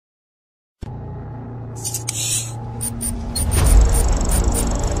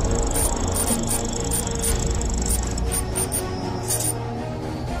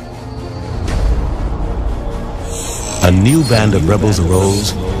new band of rebels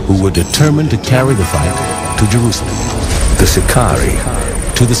arose who were determined to carry the fight to Jerusalem. The Sicarii.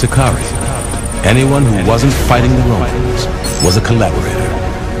 To the Sicarii, anyone who wasn't fighting the Romans was a collaborator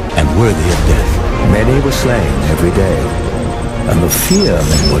and worthy of death. Many were slain every day, and the fear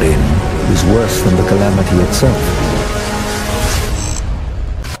men were in is worse than the calamity itself.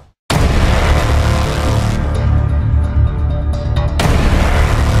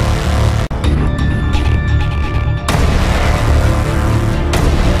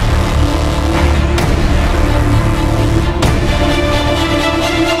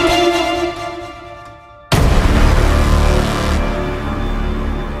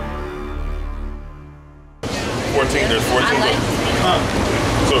 There's 14.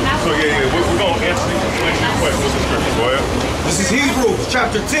 So yeah, we're going to answer your question with the scripture. Go ahead. This is Hebrews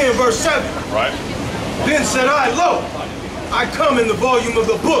chapter 10, verse 7. Right. Then said I, lo, I come in the volume of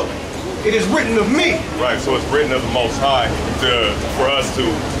the book. It is written of me. Right, so it's written of the Most High for us to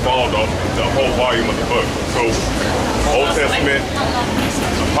follow the whole volume of the book. So Old Testament,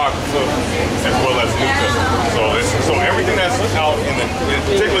 Apocrypha, as well as New Testament. So everything that's out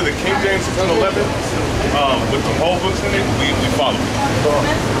particularly the King James 611, with the whole books in it, we follow.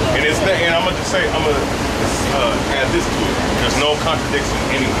 And I'm gonna just say, I'm gonna add this to it. There's no contradiction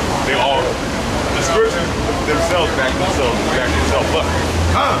anywhere. They all, the scriptures themselves back themselves up.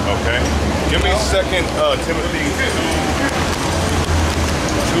 Okay. Give me 2 Timothy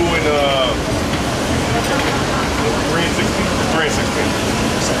 2 and 3 and 16. 3 and 16.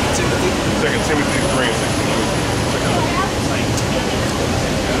 2 Timothy 3 and 16.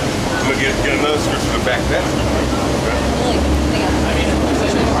 I'm gonna get another scripture to back that. Okay.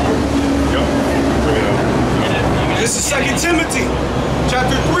 Yep. Bring it up. This is 2 Timothy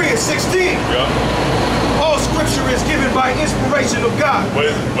chapter 3 and 16. Yep. All scripture is given by inspiration of God.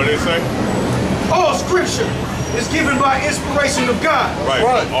 What did it say? All scripture is given by inspiration of God. Right.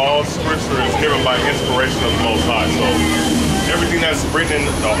 All scripture is given by inspiration of the Most High. So everything that's written in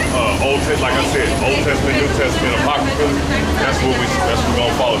the Old Testament, like I said, Old Testament, New Testament, Apocrypha, that's what we're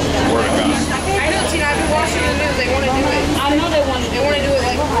gonna follow, is the Word of God. I know, Tina. I've been watching the news. They want to do it. I know they want to do it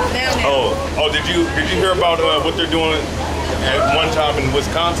like now. Oh, did you hear about what they're doing at one time in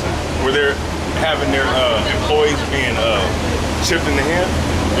Wisconsin, where they're having their employees being chipped in the hand?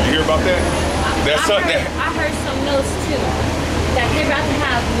 Did you hear about that? That's something that I heard some news too, that they're about to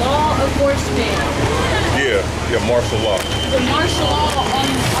have law enforcement. Yeah, martial law. The martial law on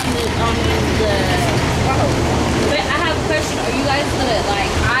the. But I have a question. Are you guys gonna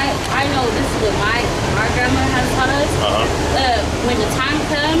I know this is what my grandma has taught us. When the time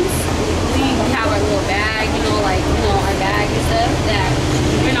comes, we have our little bag, our bag and stuff. That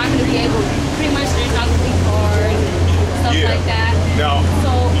we're not gonna be able. Pretty much, there's not gonna be cars and stuff like that. Now.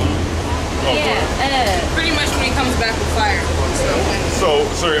 Pretty much when he comes back with fire.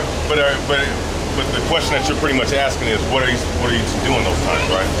 But the question that you're pretty much asking is, what are you doing those times,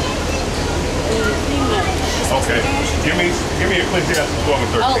 right? Okay. Give me Ecclesiastes 12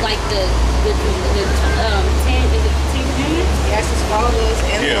 and 13. Oh, like the 10 is it 10 commandments? Yes, it's all those.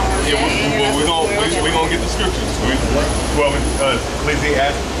 We're gonna get the scriptures. 12 and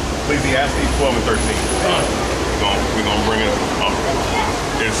Ecclesiastes 12 and 13. We're gonna bring it up.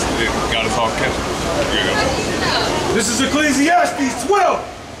 It got us all catching. Here you go. This is Ecclesiastes 12,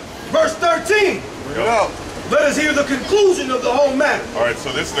 verse 13. Let us hear the conclusion of the whole matter. All right,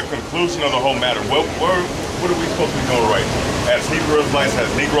 so this is the conclusion of the whole matter. What are we supposed to be doing right? As Hebrew Israelites, as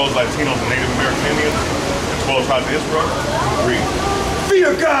Negroes, Latinos, and Native American Indians, and 12 tribes of Israel, read.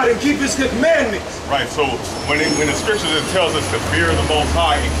 Fear God and keep His commandments. Right, so when the scripture tells us to fear the Most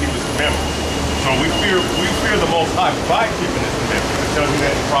High and keep His commandments, so we fear the Most High by keeping His commandments. It tells you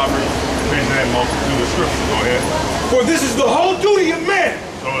that in Proverbs, it tells you that in multitude of scriptures. Go ahead. For this is the whole duty of man.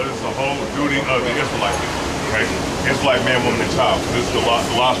 So it's the whole duty of the Israelite people. Okay? Israelite man, woman, and child. This is the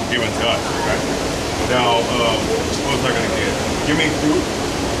laws were given to us. Okay? Now, what was I going to get? Give me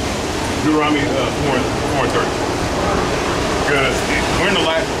Deuteronomy 4 and 30. Because we're in the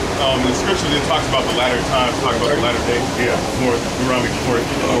scripture that talks about the latter times, talks about the latter days. Yeah, Deuteronomy 4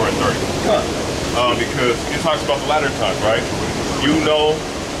 and 30. Because it talks about the latter times, right? You know,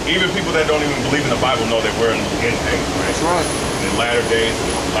 even people that don't even believe in the Bible know that we're in the end days, right? That's right. In the latter days,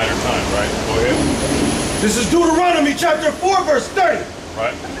 latter times, right? Go ahead. This is Deuteronomy chapter 4, verse 30.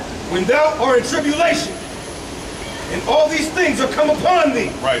 Right. When thou art in tribulation, and all these things are come upon thee.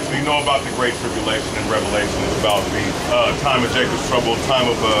 Right, so you know about the great tribulation and Revelation. It's about the time of Jacob's trouble, time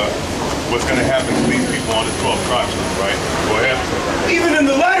of what's going to happen to these people on the 12 tribes, right? Go ahead. Even in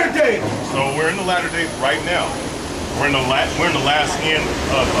the latter days. So we're in the latter days right now. we're in the last end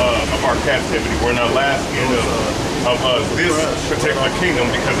of our captivity. We're in the last end of this particular kingdom,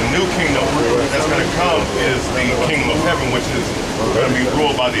 because the new kingdom that's going to come is the kingdom of heaven, which is going to be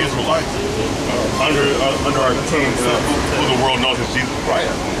ruled by the Israelites under our king, who the world knows as Jesus Christ.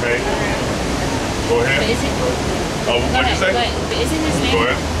 Okay, go ahead. What'd you say? Isn't his name? Go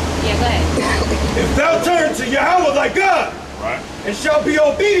ahead. Yeah, go ahead. If thou turn to Yahweh thy God, right, and shall be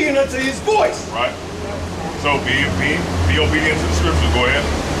obedient unto his voice. Right. So be obedient to the scriptures. Go ahead.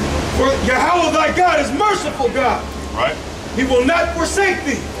 For Yahweh thy God is merciful God. Right. He will not forsake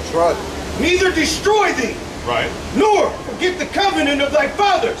thee. That's right. Neither destroy thee. Right. Nor forget the covenant of thy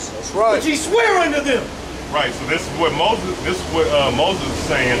fathers. That's right. Which he sware unto them. Right. So this is what Moses is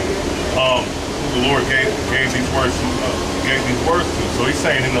saying. The Lord gave these words to. So he's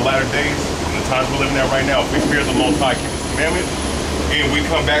saying in the latter days, in the times we're living at right now, if we fear the Most High, keep His commandments, and we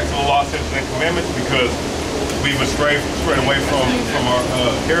come back to the law, statutes, and commandments because we've strayed away from our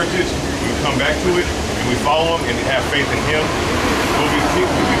heritage, we come back to it, and we follow Him and have faith in Him, we'll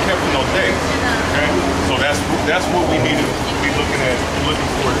be kept in those days. Okay? So that's what we need to be looking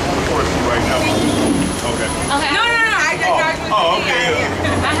forward to right now. Okay. Okay. No. I just got you. Oh, okay.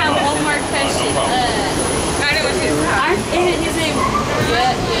 I have one more question. Is it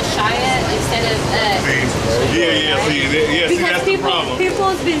Yeshaya instead of See, that's the problem.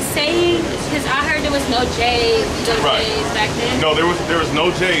 People have been saying, because I heard there was no J's back then. No, there was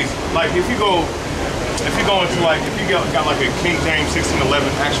no J's. Like if you go into like, if you got like a King James 1611,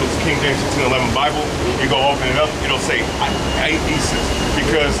 actual King James 1611 Bible, you go open it up, it'll say Isis,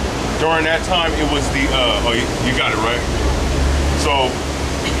 because during that time it was the you got it right. So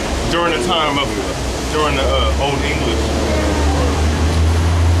during the time of Old English,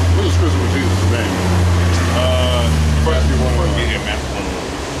 What is scripture with Jesus' name? Matthew 1:1.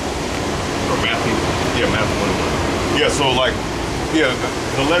 Matthew 1:1. Yeah, so like,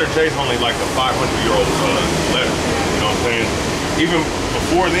 the letter J is only like a 500-year-old letter. You know what I'm saying? Even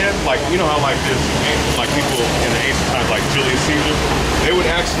before then, like, you know how like like people in the ancient times, like Julius Caesar, they would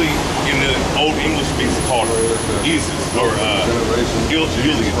actually, in the Old English speaks, called Isis or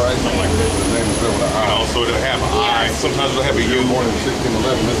Julius, something like that. You know, so they'll have an I. Sometimes they'll have a U. Born in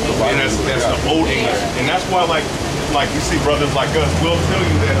 1611. And that's the Old English, and that's why like you see brothers like us will tell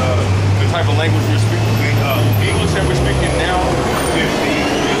you that the type of language we're speaking, the English that we're speaking now is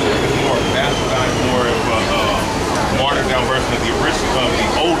more bastardized, more of a watered down version of the original of the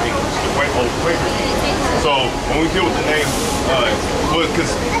Old English, the old Quaker English. So when we deal with the name,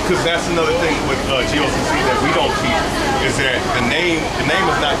 because that's another thing with GOCC that we don't teach, is that the name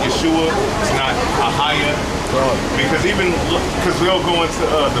is not Yeshua, it's not Ahaya, because we'll go into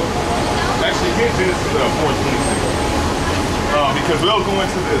actually get Genesis 4:26. Because we'll go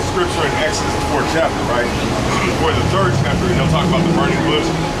into the scripture in Exodus 4th chapter, right? Where the 3rd chapter, and they'll talk about the burning bush,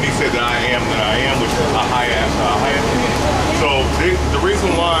 and he said that I am, which is Ahaya after Ahaya. So the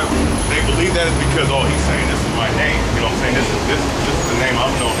reason why they believe that is because, he's saying this is my name. You know what I'm saying? This is the name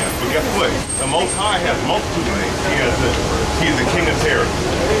I'm known as. But guess what? The Most High has multitude of names. He's the King of Terror,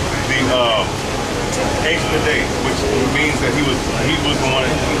 the Ancient of Days, which means that he was the one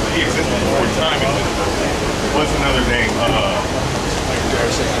that he existed before time. What's another name?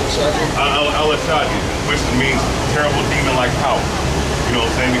 Al-Ashadi, which means terrible demon-like power. You know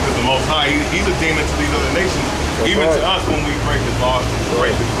what I'm saying? Because the Most High, he's a demon to these other nations, even to us when we break His laws,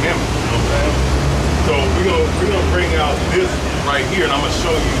 break His commandments. You know what I'm saying? So we're gonna bring out this right here, and I'm gonna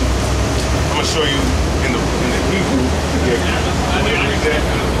show you in the Hebrew.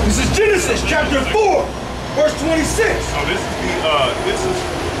 This is Genesis chapter 4, verse 26. So this is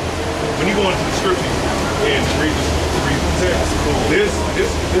when you go into the scriptures and read the text. This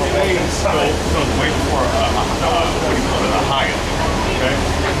name comes way before what do you call it, a higher. Okay,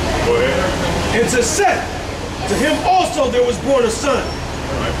 go ahead. And to Seth, to him also there was born a son.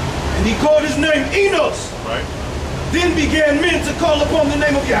 Right. And he called his name Enos. Right. Then began men to call upon the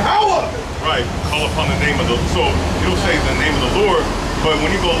name of Yahweh. Right. Call upon the name of the. So you'll say the name of the Lord, but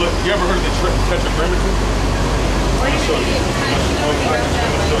when you go look, you ever heard of the tetragrammaton? Like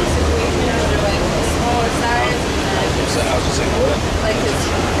his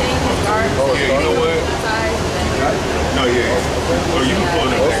thing, his guard. Yeah, you know what? No, yeah. Or you can pull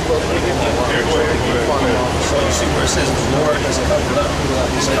it up. Yeah, go ahead. So you see where it says the Lord is covered up.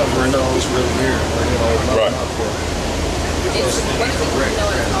 He's covering up. It's really weird. Right.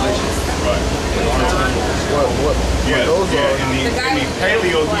 Right. Yeah. In the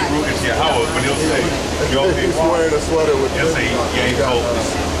Paleo Hebrew, it's Yahweh, but he'll say, He's wearing a sweater with he'll say,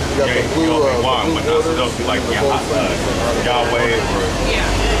 but not they'll be like Yahweh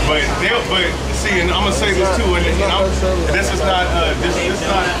or. But see, and I'm gonna say this too, and this is not a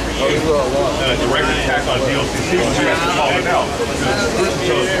direct attack on DOCC, but we have to call it out.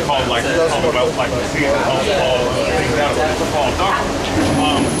 Because it's called like about like the season, call things out about Paul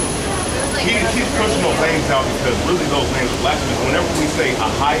doctrine. He's pushing those names out because really those names are blasphemous. Whenever we say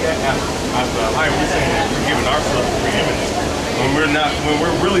Ahaya after Ahaya, we're saying that we're giving ourselves preeminence. When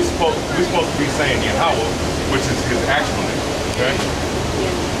we're really supposed to be saying Yahweh, which is his actual name. Okay?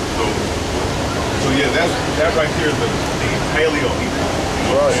 So yeah, that right there is the paleo Hebrew.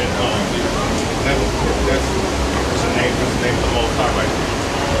 Right. And that's the name of the Most High right there.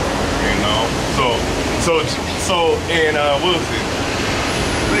 You know? So and what was it?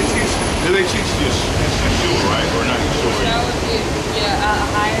 Do they teach Yeshua, right? Or not Yeshua? Yeah,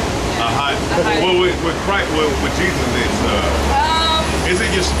 higher. Well, with Christ, with Jesus, it's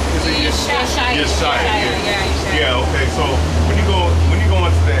Yeshua? Yeah. Okay. So when you go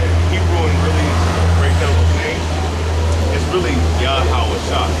into that Hebrew and really break down those names, it's really Yahweh.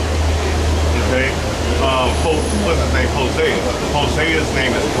 Okay. What's his name? Hosea. Hosea's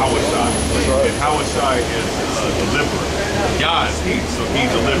name is Hawashai. And Hawashai is deliverer. Yah is he, so he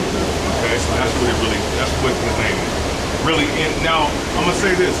delivered. Okay, so that's what his name is. Really, and now I'm gonna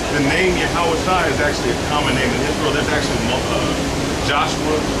say this: the name Yahweh is actually a common name in Israel. There's actually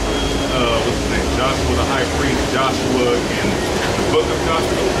Joshua, what's his name? Joshua the high priest, Joshua in the book of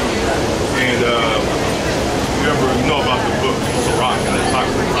Joshua, and you know about the book Sirach and the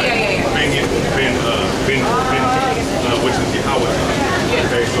TACOMA, right? Which is Yahweh.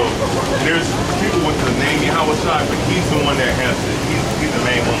 Okay, so there's people with the name Yahweh, but he's the one that has it. He's the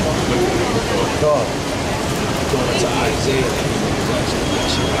main one with the name. God. Going to Isaiah,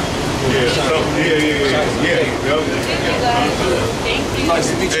 Nice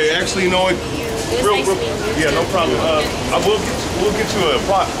to meet you. Actually, you know what? Yeah, no problem. We'll get you a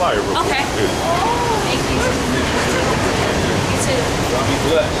flyer real quick. Okay. Thank you. You too. Be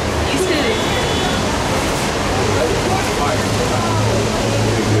blessed. You too.